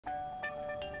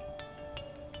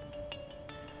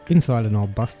Inside an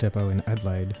old bus depot in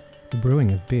Adelaide, the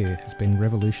brewing of beer has been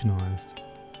revolutionised.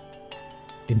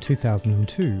 In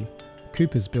 2002,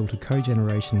 Coopers built a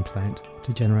cogeneration plant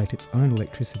to generate its own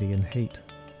electricity and heat.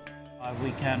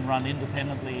 We can run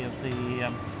independently of the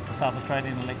South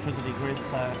Australian electricity grid,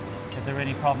 so if there are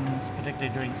any problems,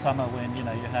 particularly during summer when you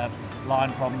have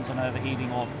line problems and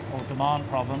overheating or demand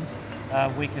problems,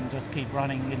 we can just keep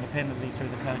running independently through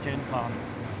the cogen plant.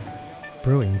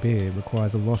 Brewing beer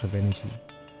requires a lot of energy.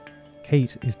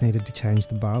 Heat is needed to change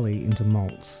the barley into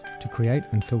malts, to create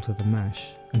and filter the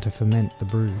mash, and to ferment the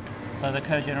brew. So the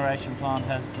cogeneration plant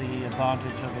has the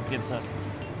advantage of it gives us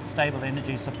stable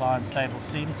energy supply and stable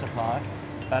steam supply,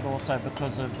 but also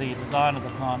because of the design of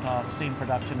the plant, our steam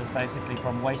production is basically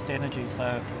from waste energy,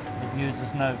 so it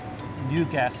uses no new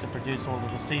gas to produce all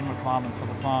of the steam requirements for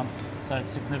the plant, so it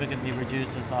significantly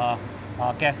reduces our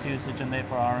gas usage and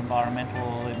therefore our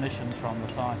environmental emissions from the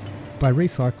site. By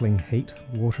recycling heat,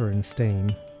 water and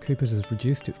steam, Coopers has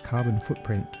reduced its carbon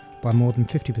footprint by more than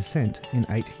 50% in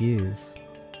 8 years.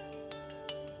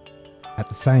 At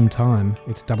the same time,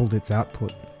 it's doubled its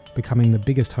output, becoming the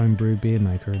biggest homebrew beer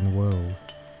maker in the world.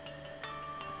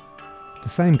 The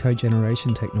same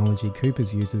cogeneration technology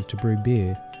Coopers uses to brew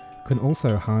beer can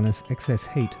also harness excess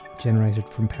heat generated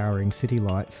from powering city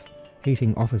lights,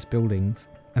 heating office buildings,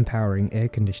 and powering air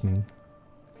conditioning.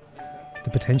 The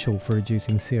potential for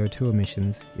reducing CO2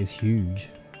 emissions is huge.